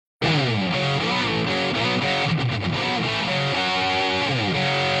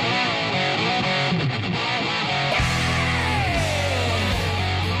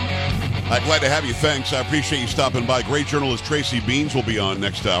Glad to have you. Thanks. I appreciate you stopping by. Great journalist Tracy Beans will be on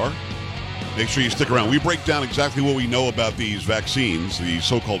next hour. Make sure you stick around. We break down exactly what we know about these vaccines, the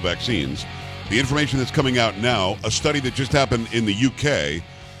so-called vaccines, the information that's coming out now, a study that just happened in the UK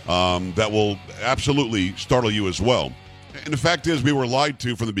that will absolutely startle you as well. And the fact is, we were lied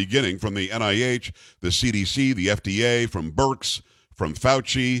to from the beginning, from the NIH, the CDC, the FDA, from Birx, from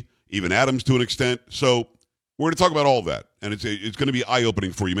Fauci, even Adams to an extent. So we're going to talk about all of that, and it's going to be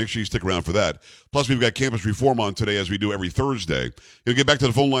eye-opening for you. Make sure you stick around for that. Plus, we've got Campus Reform on today, as we do every Thursday. We'll get back to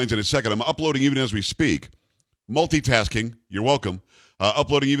the phone lines in a second. I'm uploading even as we speak. Multitasking, you're welcome.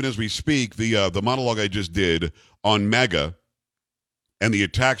 Uploading even as we speak the monologue I just did on MAGA and the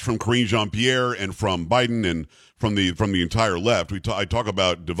attacks from Karine Jean-Pierre and from Biden and from the entire left. I talk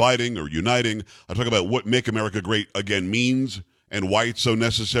about dividing or uniting. I talk about what Make America Great Again means and why it's so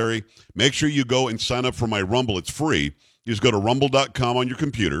necessary. Make sure you go and sign up for my Rumble. It's free. You just go to rumble.com on your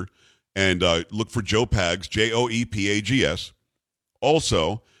computer and look for Joe Pags, Joepags.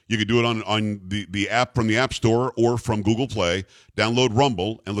 Also, you can do it on the app from the App Store or from Google Play. Download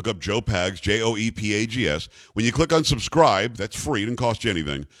Rumble and look up Joe Pags, Joepags. When you click on subscribe, that's free. It doesn't cost you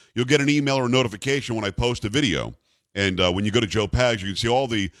anything. You'll get an email or notification when I post a video. And when you go to Joe Pags, you can see all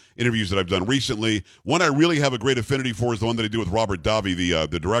the interviews that I've done recently. One I really have a great affinity for is the one that I do with Robert Davi,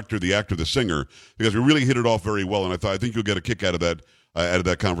 the director, the actor, the singer, because we really hit it off very well. And I think you'll get a kick out of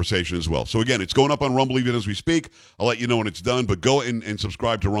that conversation as well. So again, it's going up on Rumble even as we speak. I'll let you know when it's done, but go and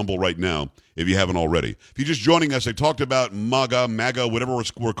subscribe to Rumble right now if you haven't already. If you're just joining us, I talked about MAGA, whatever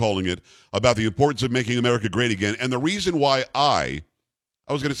we're calling it, about the importance of making America great again, and the reason why I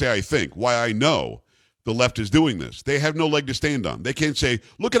was going to say why I know the left is doing this. They have no leg to stand on. They can't say,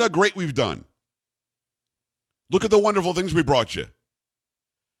 look at how great we've done. Look at the wonderful things we brought you.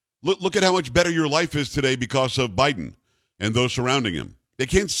 Look at how much better your life is today because of Biden and those surrounding him. They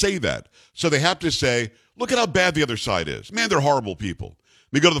can't say that. So they have to say, look at how bad the other side is. Man, they're horrible people.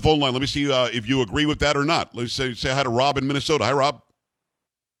 Let me go to the phone line. Let me see if you agree with that or not. Let's say hi to Rob in Minnesota. Hi, Rob.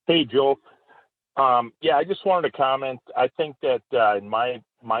 Hey, Joe. I just wanted to comment. I think that in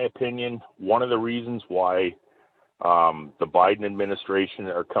my opinion, one of the reasons why the Biden administration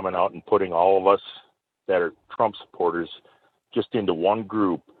are coming out and putting all of us that are Trump supporters just into one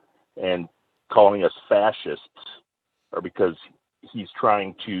group and calling us fascists are because he's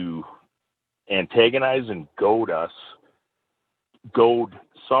trying to antagonize and goad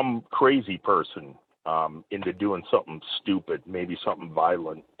some crazy person into doing something stupid, maybe something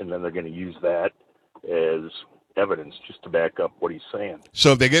violent, and then they're going to use that as evidence just to back up what he's saying.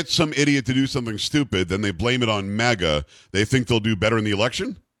 So if they get some idiot to do something stupid, then they blame it on MAGA. They think they'll do better in the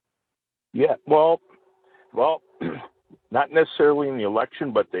election? Yeah, well, not necessarily in the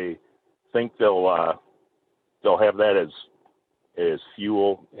election, but they think they'll have that as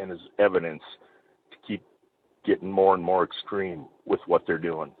fuel and as evidence to keep getting more and more extreme with what they're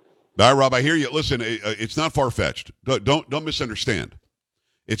doing. All right, Rob, I hear you. Listen, it's not far-fetched. Don't misunderstand.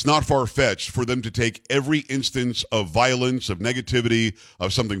 It's not far-fetched for them to take every instance of violence, of negativity,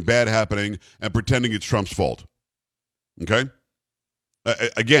 of something bad happening, and pretending it's Trump's fault. Okay?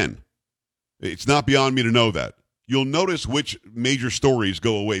 Again, it's not beyond me to know that. You'll notice which major stories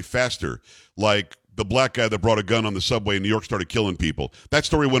go away faster, like the black guy that brought a gun on the subway in New York started killing people. That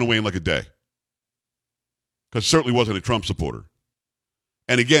story went away in like a day. Because certainly wasn't a Trump supporter.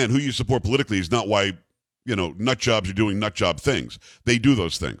 And again, who you support politically is not why nut jobs are doing nut job things. They do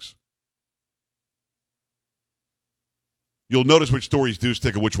those things. You'll notice which stories do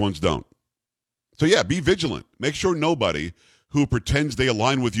stick and which ones don't. So yeah, be vigilant. Make sure nobody who pretends they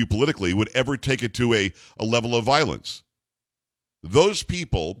align with you politically would ever take it to a level of violence. Those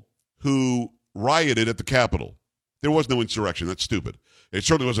people who rioted at the Capitol, there was no insurrection. That's stupid. It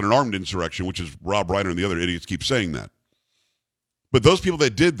certainly wasn't an armed insurrection, which is Rob Reiner and the other idiots keep saying that. But those people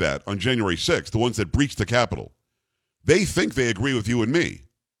that did that on January 6th, the ones that breached the Capitol, they think they agree with you and me.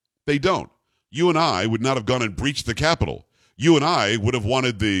 They don't. You and I would not have gone and breached the Capitol. You and I would have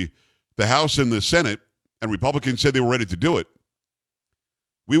wanted the House and the Senate, and Republicans said they were ready to do it.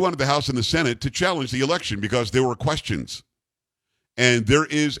 We wanted the House and the Senate to challenge the election because there were questions. And there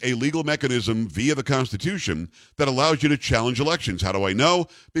is a legal mechanism via the Constitution that allows you to challenge elections. How do I know?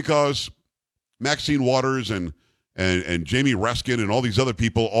 Because Maxine Waters and Jamie Raskin and all these other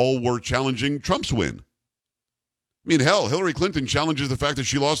people all were challenging Trump's win. I mean, hell, Hillary Clinton challenges the fact that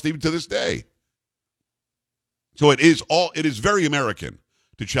she lost even to this day. So it is very American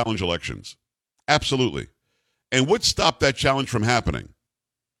to challenge elections. Absolutely. And what stopped that challenge from happening?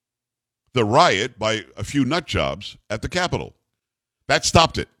 The riot by a few nut jobs at the Capitol. That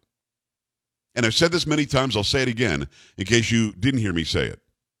stopped it. And I've said this many times, I'll say it again in case you didn't hear me say it.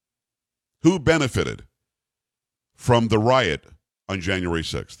 Who benefited from the riot on January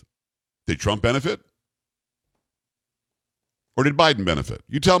 6th? Did Trump benefit? Or did Biden benefit?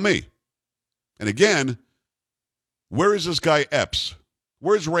 You tell me. And again, where is this guy Epps?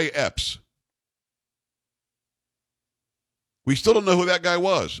 Where's Ray Epps? We still don't know who that guy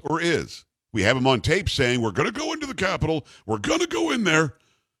was or is. We have him on tape saying, we're going to go into the Capitol. We're going to go in there.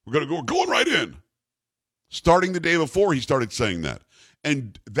 We're going right in. Starting the day before, he started saying that.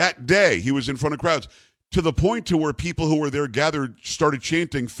 And that day, he was in front of crowds to the point to where people who were there gathered started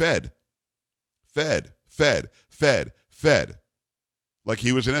chanting, Fed, Fed, Fed, Fed, Fed. Like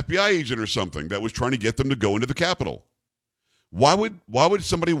he was an FBI agent or something that was trying to get them to go into the Capitol. Why would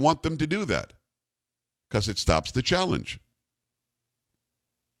somebody want them to do that? Because it stops the challenge.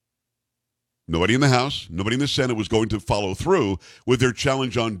 Nobody in the House, nobody in the Senate was going to follow through with their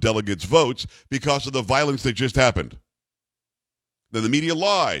challenge on delegates' votes because of the violence that just happened. Then the media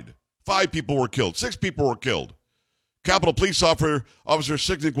lied. 5 people were killed. 6 people were killed. Capitol Police Officer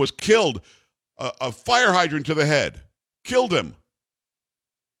Sicknick was killed. A fire hydrant to the head. Killed him.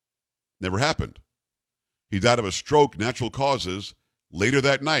 Never happened. He died of a stroke, natural causes, later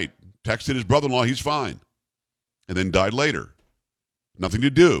that night. Texted his brother-in-law, he's fine. And then died later. Nothing to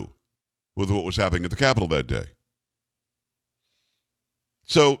do with what was happening at the Capitol that day.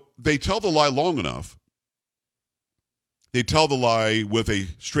 So they tell the lie long enough. They tell the lie with a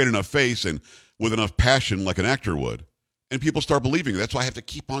straight enough face and with enough passion like an actor would. And people start believing it. That's why I have to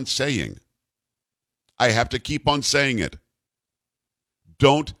keep on saying. I have to keep on saying it.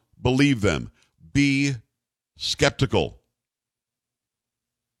 Don't believe them. Be skeptical.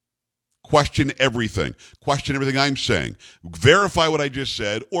 Question everything. Question everything I'm saying. Verify what I just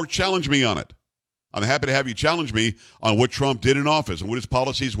said or challenge me on it. I'm happy to have you challenge me on what Trump did in office and what his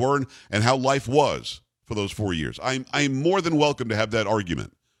policies were and how life was for those 4 years. I'm more than welcome to have that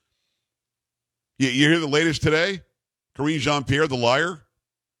argument. You hear the latest today? Karine Jean-Pierre, the liar?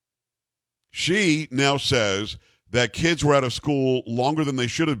 She now says that kids were out of school longer than they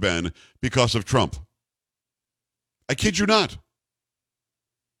should have been because of Trump. I kid you not.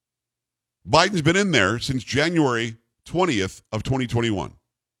 Biden's been in there since January 20th of 2021.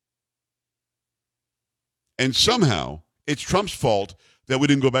 And somehow it's Trump's fault that we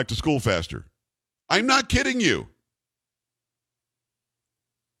didn't go back to school faster. I'm not kidding you.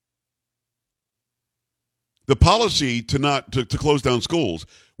 The policy to close down schools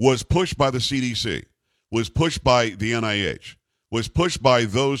was pushed by the CDC, was pushed by the NIH, was pushed by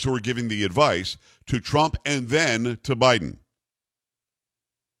those who were giving the advice to Trump and then to Biden.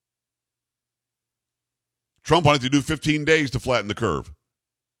 Trump wanted to do 15 days to flatten the curve.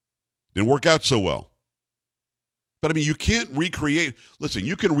 Didn't work out so well. But, I mean, you can't recreate. Listen,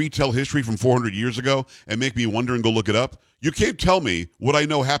 you can retell history from 400 years ago and make me wonder and go look it up. You can't tell me what I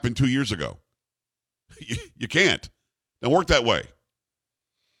know happened 2 years ago. You can't. Don't work that way.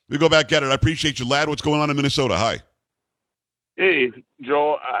 We go back at it. I appreciate you, lad. What's going on in Minnesota? Hi. Hey,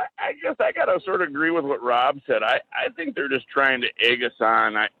 Joe, I guess I got to sort of agree with what Rob said. I think they're just trying to egg us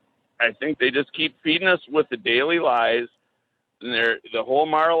on. I think they just keep feeding us with the daily lies and the whole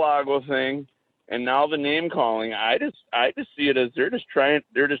Mar-a-Lago thing, and now the name calling. I just see it as they're just trying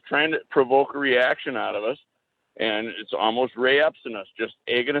to provoke a reaction out of us, and it's almost Ray Epps in us, just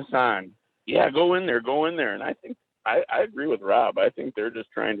egging us on. Yeah, go in there, and I think I agree with Rob. I think they're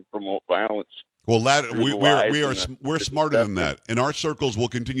just trying to promote violence. Well, lad, we're smarter than that. In our circles, we'll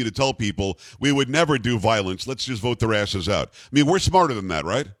continue to tell people we would never do violence. Let's just vote their asses out. I mean, we're smarter than that,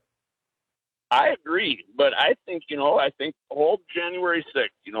 right? I agree, but I think the whole January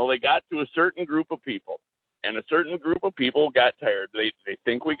 6th, they got to a certain group of people, and a certain group of people got tired. They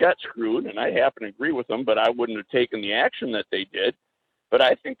think we got screwed, and I happen to agree with them, but I wouldn't have taken the action that they did. But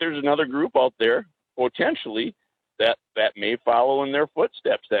I think there's another group out there, potentially, that may follow in their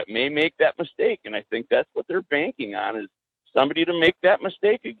footsteps, that may make that mistake, and I think that's what they're banking on, is somebody to make that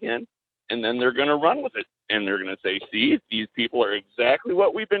mistake again, and then they're going to run with it, and they're going to say, see, these people are exactly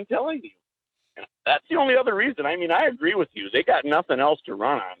what we've been telling you. That's the only other reason. I mean, I agree with you. They got nothing else to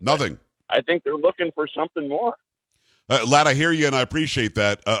run on. Nothing. I think they're looking for something more. Lad, I hear you, and I appreciate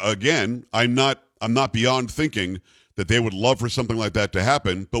that. Again, I'm not beyond thinking that they would love for something like that to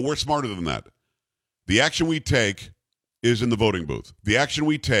happen, but we're smarter than that. The action we take is in the voting booth. The action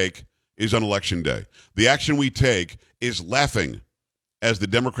we take is on Election Day. The action we take is laughing as the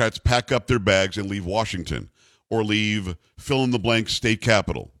Democrats pack up their bags and leave Washington or leave fill-in-the-blank state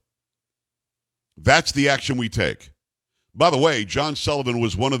capital. That's the action we take. By the way, John Sullivan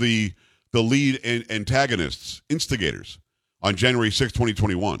was one of the lead antagonists, instigators, on January 6,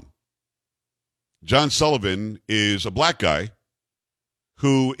 2021. John Sullivan is a black guy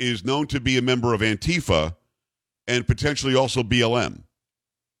who is known to be a member of Antifa and potentially also BLM.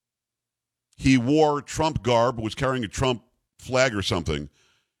 He wore Trump garb, was carrying a Trump flag or something,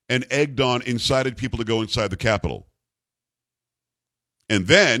 and egged on, incited people to go inside the Capitol. And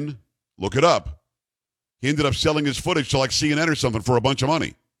then, look it up, he ended up selling his footage to like CNN or something for a bunch of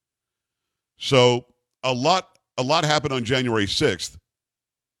money. So a lot happened on January 6th,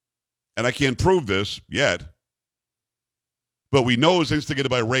 and I can't prove this yet, but we know it was instigated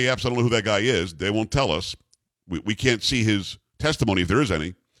by Ray Epps. I don't know who that guy is. They won't tell us. We can't see his testimony if there is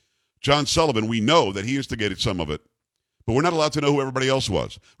any. John Sullivan, we know that he instigated some of it, but we're not allowed to know who everybody else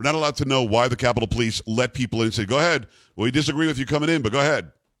was. We're not allowed to know why the Capitol Police let people in and say, go ahead. Well, we disagree with you coming in, but go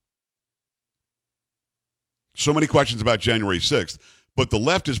ahead. So many questions about January 6th, but the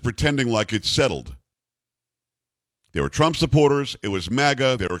left is pretending like it's settled. They were Trump supporters. It was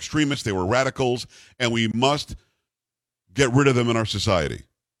MAGA. They were extremists. They were radicals, and we must get rid of them in our society.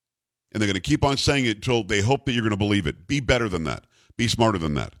 And they're going to keep on saying it until they hope that you're going to believe it. Be better than that. Be smarter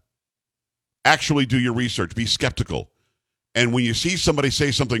than that. Actually do your research. Be skeptical. And when you see somebody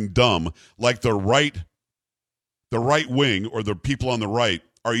say something dumb, like the right wing or the people on the right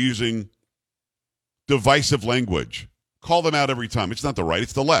are using divisive language, call them out every time. It's not the right,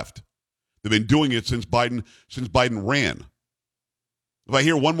 it's the left. They've been doing it since Biden ran. If I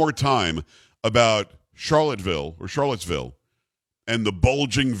hear one more time about Charlottesville and the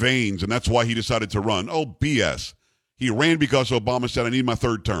bulging veins, and that's why he decided to run, oh, BS. He ran because Obama said, I need my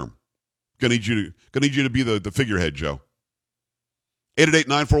third term. Gonna need you to be the figurehead, Joe.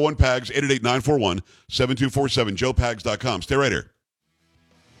 888-941-PAGS, 888-941-7247, joepags.com. Stay right here.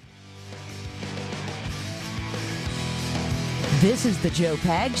 This is the Joe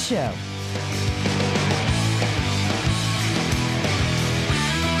Pags Show.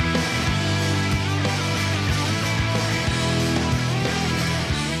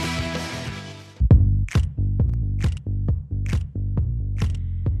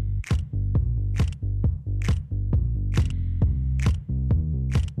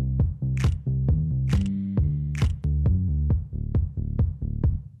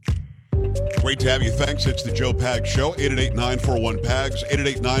 Great to have you. Thanks. It's the Joe Pags Show. 888-941-PAGS,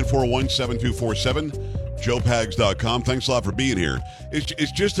 888-941-7247, joepags.com. Thanks a lot for being here.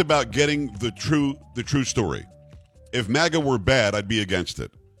 It's just about getting the true story. If MAGA were bad, I'd be against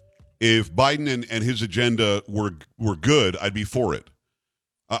it. If Biden and his agenda were good, I'd be for it.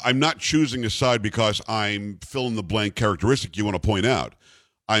 I'm not choosing a side because I'm fill-in-the-blank characteristic you want to point out.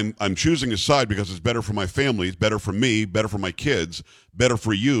 I'm choosing a side because it's better for my family, it's better for me, better for my kids, better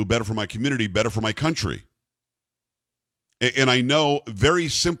for you, better for my community, better for my country. And I know very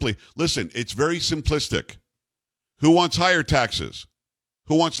simply, listen, it's very simplistic. Who wants higher taxes?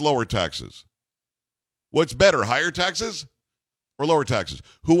 Who wants lower taxes? What's better, higher taxes or lower taxes?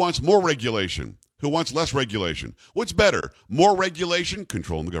 Who wants more regulation? Who wants less regulation? What's better, more regulation,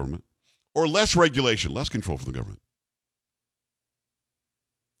 control in the government, or less regulation, less control from the government?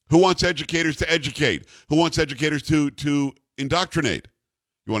 Who wants educators to educate? Who wants educators to indoctrinate?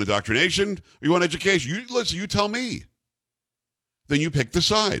 You want indoctrination or you want education? You tell me. Then you pick the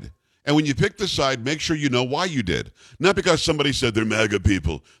side. And when you pick the side, make sure you know why you did. Not because somebody said they're MAGA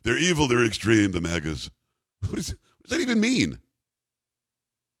people. They're evil, they're extreme, the MAGAs. What does that even mean?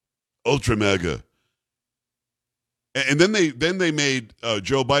 Ultra MAGA. And then they made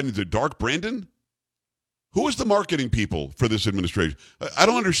Joe Biden into Dark Brandon? Who is the marketing people for this administration? I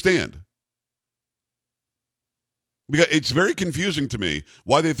don't understand. Because it's very confusing to me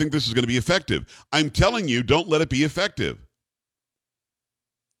why they think this is going to be effective. I'm telling you, don't let it be effective.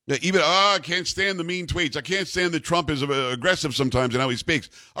 Even, I can't stand the mean tweets. I can't stand that Trump is aggressive sometimes in how he speaks.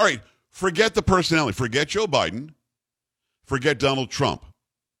 All right, forget the personality. Forget Joe Biden. Forget Donald Trump.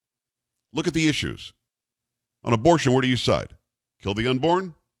 Look at the issues. On abortion, where do you side? Kill the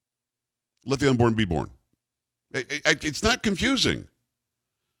unborn? Let the unborn be born. It's not confusing.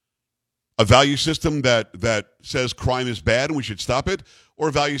 A value system that says crime is bad and we should stop it, or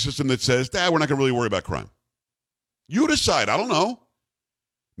a value system that says, we're not going to really worry about crime. You decide. I don't know.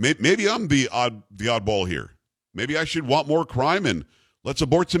 Maybe I'm the oddball here. Maybe I should want more crime and let's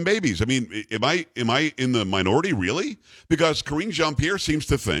abort some babies. I mean, am I in the minority, really? Because Karine Jean-Pierre seems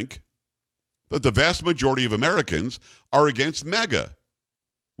to think that the vast majority of Americans are against MAGA,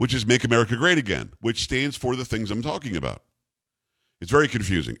 which is Make America Great Again, which stands for the things I'm talking about. It's very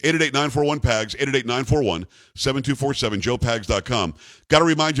confusing. 888-941-PAGS, 888-941-7247, joepags.com. Got to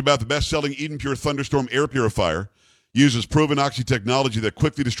remind you about the best-selling Eden Pure Thunderstorm Air Purifier. Uses proven oxy technology that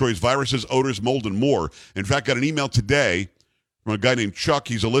quickly destroys viruses, odors, mold, and more. In fact, got an email today from a guy named Chuck.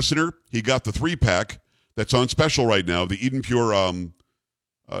 He's a listener. He got the 3-pack that's on special right now, the Eden Pure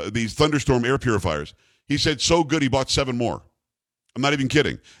these Thunderstorm air purifiers. He said so good he bought 7 more. I'm not even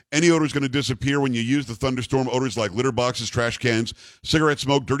kidding. Any odor is going to disappear when you use the Thunderstorm. Odors like litter boxes, trash cans, cigarette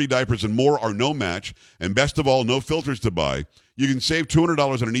smoke, dirty diapers, and more are no match. And best of all, no filters to buy. You can save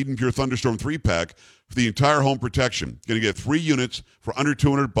 $200 on an Eden Pure Thunderstorm 3-pack for the entire home protection. You're going to get 3 units for under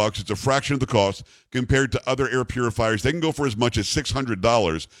 $200. It's a fraction of the cost compared to other air purifiers. They can go for as much as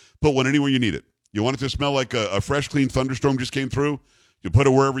 $600. Put one anywhere you need it. You want it to smell like a fresh, clean Thunderstorm just came through? You put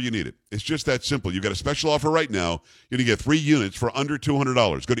it wherever you need it. It's just that simple. You've got a special offer right now. You're going to get 3 units for under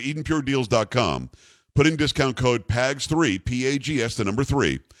 $200. Go to EdenPureDeals.com. Put in discount code PAGS3, P-A-G-S, the number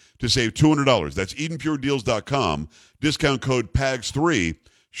 3, to save $200. That's EdenPureDeals.com. Discount code PAGS3.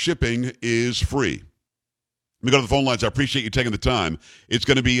 Shipping is free. Let me go to the phone lines. I appreciate you taking the time. It's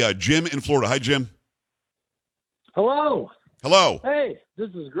going to be Jim in Florida. Hi, Jim. Hello. Hello. Hey, this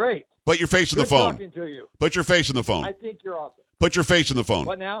is great. Put your face in the Good phone. talking to you. Put your face in the phone. I think you're awesome. Put your face in the phone.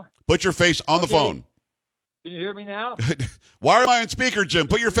 What now? Put your face on the phone. Can you hear me now? Why am I on speaker, Jim?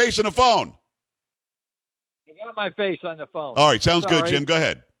 Put your face in the phone. You got my face on the phone. All right, sounds good, Sorry. Jim. Go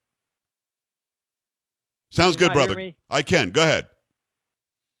ahead. Sounds Can you good, not hear brother. me? I can. Go ahead.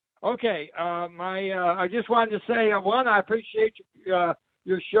 Okay. I just wanted to say, one, I appreciate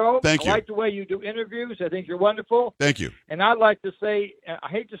your show. Thank you. I like the way you do interviews. I think you're wonderful. Thank you. And I'd like to say, I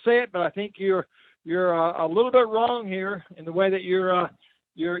hate to say it, but I think you're a little bit wrong here in the way that you're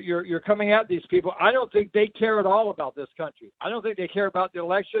coming at these people. I don't think they care at all about this country. I don't think they care about the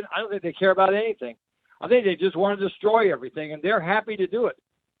election. I don't think they care about anything. I think they just want to destroy everything, and they're happy to do it.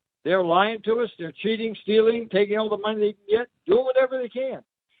 They're lying to us. They're cheating, stealing, taking all the money they can get, doing whatever they can.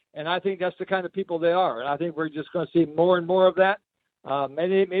 And I think that's the kind of people they are. And I think we're just going to see more and more of that.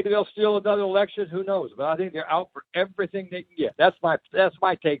 Maybe they'll steal another election. Who knows? But I think they're out for everything they can get. That's my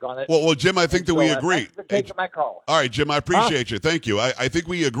take on it. Well, Jim, I think that we agree. Thanks for taking my call. All right, Jim, I appreciate you. Thank you. I think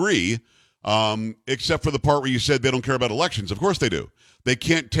we agree, except for the part where you said they don't care about elections. Of course they do. They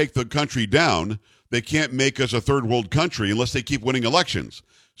can't take the country down. They can't make us a third world country unless they keep winning elections.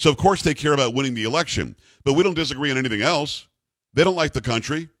 So, of course, they care about winning the election. But we don't disagree on anything else. They don't like the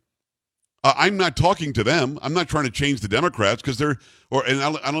country. I'm not talking to them. I'm not trying to change the Democrats because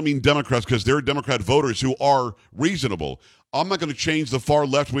I don't mean Democrats because they're Democrat voters who are reasonable. I'm not going to change the far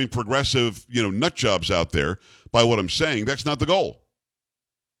left-wing progressive, nut jobs out there by what I'm saying. That's not the goal.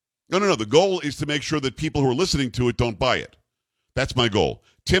 No. The goal is to make sure that people who are listening to it don't buy it. That's my goal.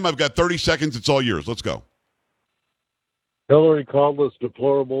 Tim, I've got 30 seconds. It's all yours. Let's go. Hillary called us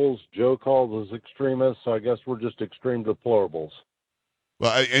deplorables. Joe called us extremists. So I guess we're just extreme deplorables.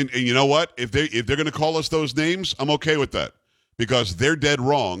 Well, and you know what? If they're going to call us those names, I'm okay with that because they're dead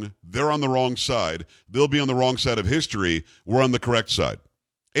wrong. They're on the wrong side. They'll be on the wrong side of history. We're on the correct side.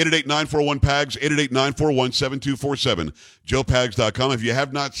 888-941-PAGS, 888-941-7247, joepags.com. If you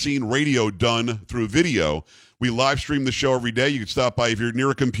have not seen radio done through video, we live stream the show every day. You can stop by if you're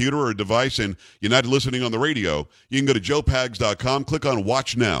near a computer or a device and you're not listening on the radio. You can go to joepags.com, click on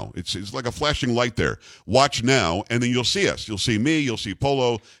Watch Now. It's like a flashing light there. Watch Now, and then you'll see us. You'll see me. You'll see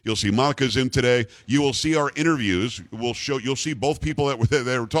Polo. You'll see Monica's in today. You will see our interviews. You'll see both people that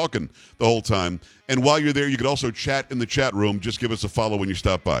were talking the whole time. And while you're there, you can also chat in the chat room. Just give us a follow when you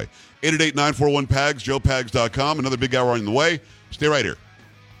stop by. 888-941-PAGS, joepags.com. Another big hour on the way. Stay right here.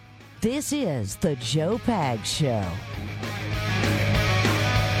 This is the Joe Pags Show.